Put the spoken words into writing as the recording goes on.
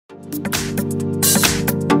I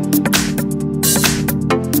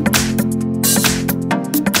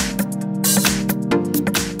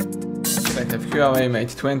have HUAWEI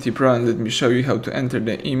Mate 20 Pro, and let me show you how to enter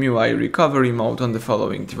the EMUI Recovery Mode on the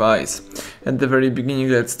following device. At the very beginning,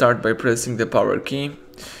 let's start by pressing the power key.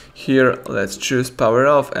 Here let's choose power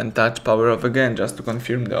off and touch power off again just to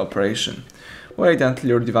confirm the operation. Wait until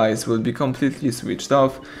your device will be completely switched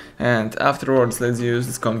off, and afterwards let's use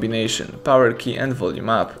this combination, power key and volume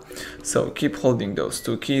up. So keep holding those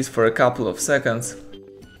two keys for a couple of seconds.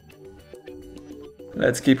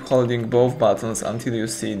 Let's keep holding both buttons until you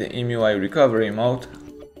see the EMUI Recovery Mode.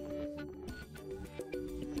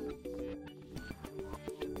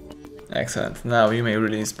 Excellent, now you may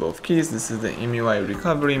release both keys. This is the EMUI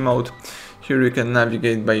Recovery Mode. Here you can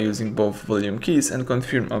navigate by using both volume keys and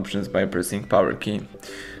confirm options by pressing power key.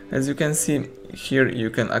 As you can see, here you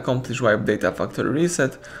can accomplish wipe data factory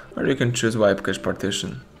reset, or you can choose wipe cache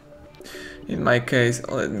partition. In my case,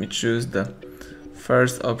 let me choose the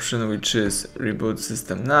first option, which is Reboot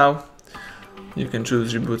System Now. You can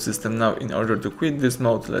choose Reboot System Now in order to quit this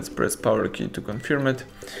mode. Let's press power key to confirm it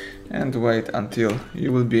and wait until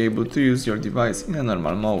you will be able to use your device in a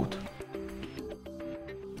normal mode.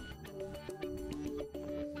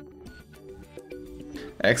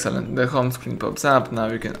 Excellent, the home screen pops up.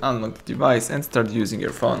 Now you can unlock the device and start using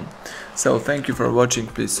your phone. So thank you for watching,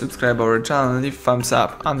 please subscribe our channel and leave thumbs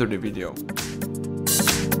up under the video.